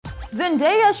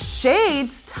Zendaya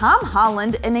shades Tom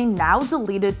Holland in a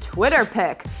now-deleted Twitter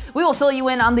pic. We will fill you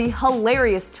in on the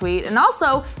hilarious tweet and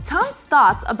also Tom's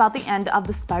thoughts about the end of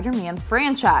the Spider-Man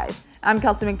franchise. I'm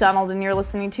Kelsey McDonald and you're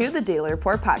listening to the Daily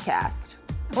Report podcast.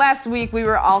 Last week, we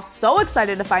were all so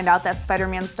excited to find out that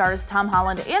Spider-Man stars Tom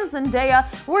Holland and Zendaya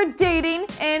were dating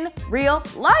in real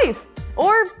life.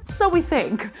 Or so we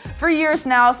think. For years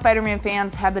now, Spider-Man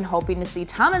fans have been hoping to see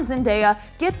Tom and Zendaya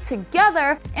get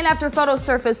together, and after photos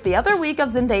surfaced the other week of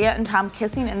Zendaya and Tom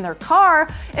kissing in their car,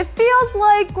 it feels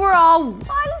like we're all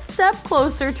one step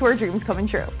closer to our dreams coming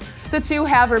true. The two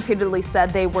have repeatedly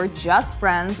said they were just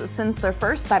friends since their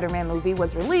first Spider-Man movie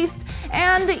was released,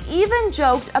 and even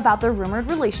joked about their rumored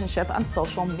relationship on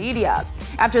social media.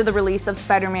 After the release of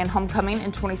Spider-Man Homecoming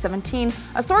in 2017,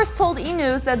 a source told E!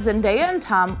 News that Zendaya and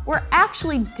Tom were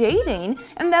actually dating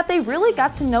and that they really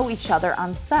got to know each other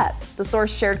on set. The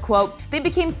source shared, quote, "They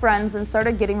became friends and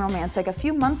started getting romantic a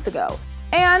few months ago."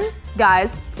 And,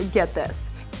 guys, get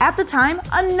this. At the time,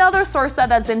 another source said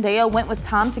that Zendaya went with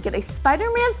Tom to get a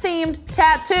Spider-Man themed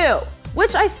tattoo,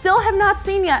 which I still have not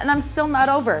seen yet and I'm still not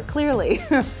over, clearly.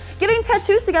 Getting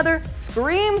tattoos together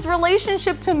screams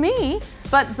relationship to me,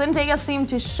 but Zendaya seemed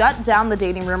to shut down the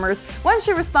dating rumors when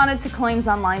she responded to claims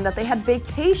online that they had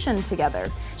vacationed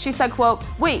together. She said, quote,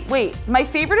 wait, my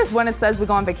favorite is when it says we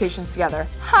go on vacations together.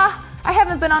 Ha! I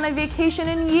haven't been on a vacation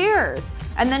in years.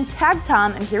 And then tagged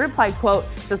Tom and he replied, quote,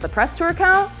 does the press tour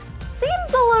count?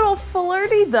 Seems a little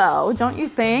flirty though, don't you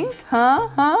think?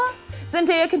 Huh?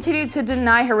 Zendaya continued to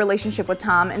deny her relationship with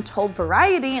Tom and told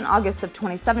Variety in August of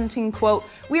 2017, quote,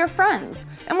 "We are friends."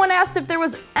 And when asked if there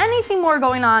was anything more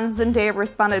going on, Zendaya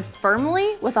responded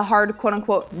firmly with a hard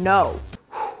quote-unquote no.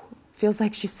 Feels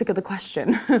like she's sick of the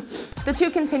question. The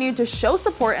two continued to show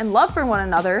support and love for one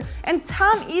another, and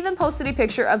Tom even posted a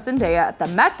picture of Zendaya at the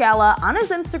Met Gala on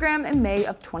his Instagram in May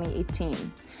of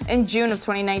 2018. In June of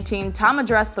 2019, Tom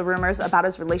addressed the rumors about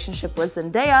his relationship with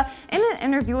Zendaya in an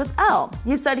interview with Elle.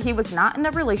 He said he was not in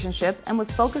a relationship and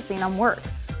was focusing on work.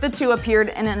 The two appeared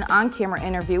in an on-camera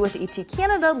interview with ET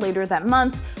Canada later that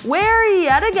month, where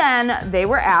yet again they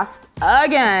were asked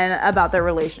again about their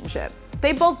relationship.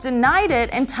 They both denied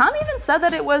it, and Tom even said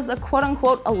that it was a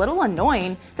quote-unquote a little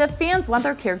annoying that fans want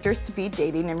their characters to be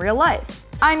dating in real life.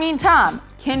 I mean, Tom,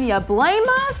 can you blame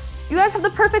us? You guys have the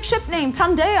perfect ship name,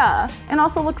 Tomdaya, and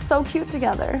also look so cute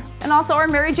together. And also are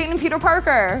Mary Jane and Peter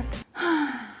Parker.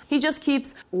 He just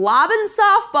keeps lobbing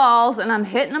softballs and I'm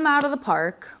hitting them out of the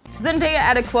park. Zendaya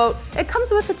added, quote, "It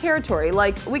comes with the territory,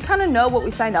 like we kind of know what we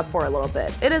signed up for a little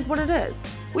bit. It is what it is."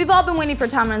 We've all been waiting for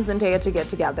Tom and Zendaya to get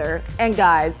together, and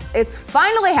guys, it's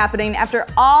finally happening after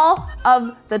all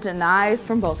of the denies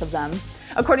from both of them.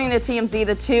 According to TMZ,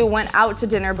 the two went out to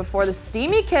dinner before the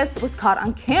steamy kiss was caught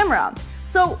on camera.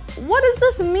 So what does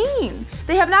this mean?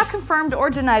 They have not confirmed or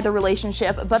denied the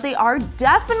relationship, but they are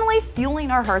definitely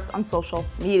fueling our hearts on social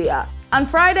media. On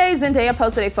Friday, Zendaya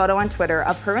posted a photo on Twitter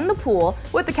of her in the pool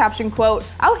with the caption, quote,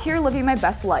 "Out here living my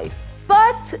best life."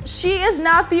 But she is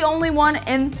not the only one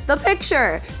in the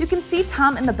picture. You can see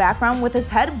Tom in the background with his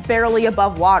head barely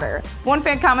above water. One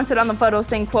fan commented on the photo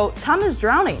saying, quote, "Tom is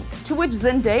drowning," to which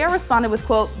Zendaya responded with,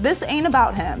 quote, "This ain't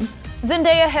about him."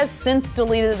 Zendaya has since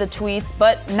deleted the tweets,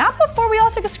 but not before we all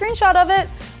took a screenshot of it.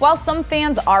 While some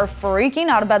fans are freaking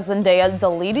out about Zendaya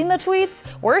deleting the tweets,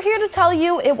 we're here to tell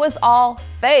you it was all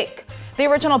fake. The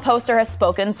original poster has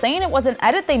spoken, saying it was an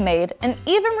edit they made, and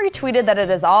even retweeted that it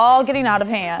is all getting out of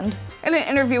hand. In an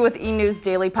interview with E! News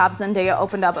Daily Pop, Zendaya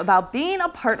opened up about being a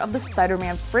part of the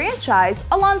Spider-Man franchise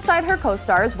alongside her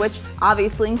co-stars, which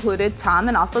obviously included Tom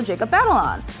and also Jacob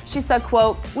Batalon. She said,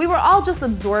 quote, "We were all just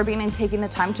absorbing and taking the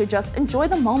time to just enjoy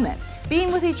the moment,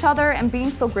 being with each other and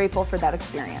being so grateful for that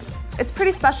experience. It's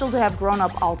pretty special to have grown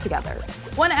up all together."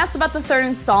 When asked about the third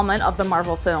installment of the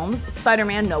Marvel films,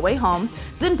 Spider-Man No Way Home,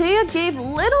 Zendaya gave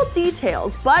little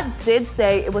details, but did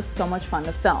say it was so much fun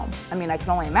to film. I mean, I can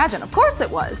only imagine. Of course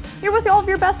it was. You're with all of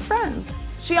your best friends.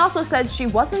 She also said she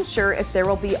wasn't sure if there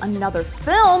will be another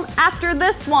film after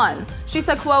this one. She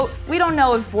said, quote, "We don't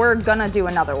know if we're gonna do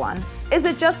another one. Is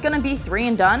it just gonna be 3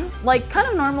 and done? Like, kind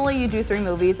of normally you do 3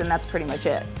 movies and that's pretty much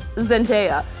it."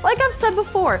 Zendaya, like I've said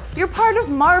before, you're part of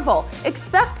Marvel.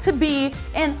 Expect to be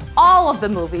in all of the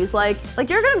movies. Like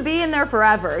you're gonna be in there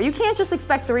forever. You can't just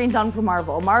expect 3 and done for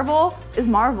Marvel. Marvel is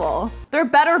Marvel. There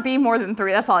better be more than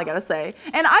 3, that's all I gotta say.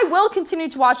 And I will continue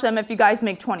to watch them if you guys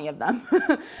make 20 of them.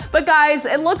 But guys,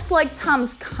 it looks like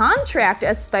Tom's contract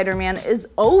as Spider-Man is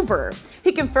over.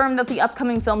 He confirmed that the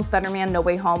upcoming film Spider-Man No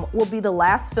Way Home will be the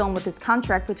last film with his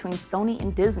contract between Sony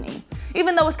and Disney.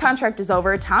 Even though his contract is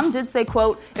over, Tom did say,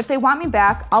 quote, "If they want me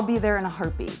back, I'll be there in a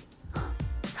heartbeat."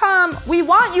 Tom, we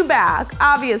want you back,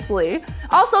 obviously.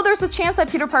 Also, there's a chance that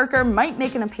Peter Parker might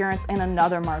make an appearance in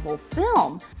another Marvel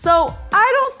film. So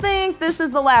I don't think this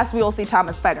is the last we will see Tom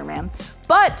as Spider-Man.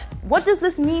 But what does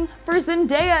this mean for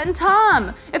Zendaya and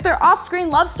Tom? If their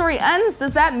off-screen love story ends,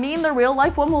 does that mean their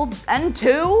real-life one will end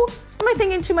too? Am I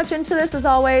thinking too much into this as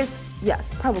always?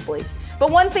 Yes, probably. But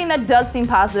one thing that does seem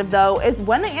positive though is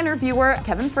when the interviewer,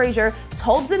 Kevin Frazier,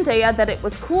 told Zendaya that it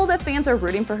was cool that fans are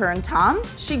rooting for her and Tom,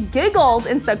 she giggled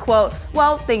and said, quote,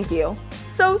 "Well, thank you."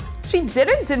 So she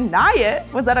didn't deny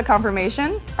it. Was that a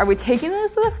confirmation? Are we taking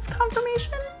this as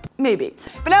confirmation? Maybe.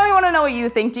 But now we want to know what you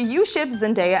think. Do you ship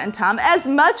Zendaya and Tom as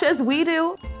much as we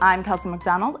do? I'm Kelsey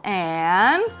McDonald,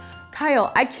 and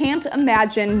Kyle, I can't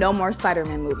imagine no more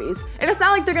Spider-Man movies. And it's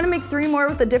not like they're gonna make 3 more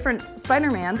with a different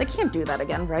Spider-Man. They can't do that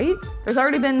again, right? There's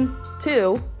already been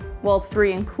 2. Well,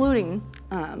 3 including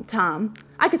Tom.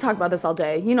 I could talk about this all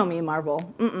day. You know me, Marvel.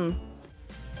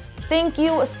 Thank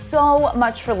you so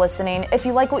much for listening. If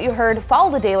you like what you heard, follow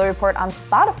The Daily Report on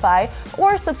Spotify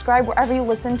or subscribe wherever you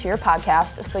listen to your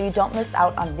podcast so you don't miss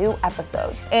out on new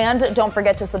episodes. And don't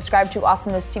forget to subscribe to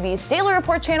Awesomeness TV's Daily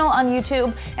Report channel on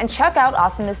YouTube and check out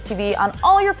Awesomeness TV on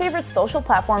all your favorite social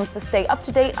platforms to stay up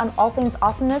to date on all things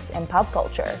awesomeness and pop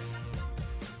culture.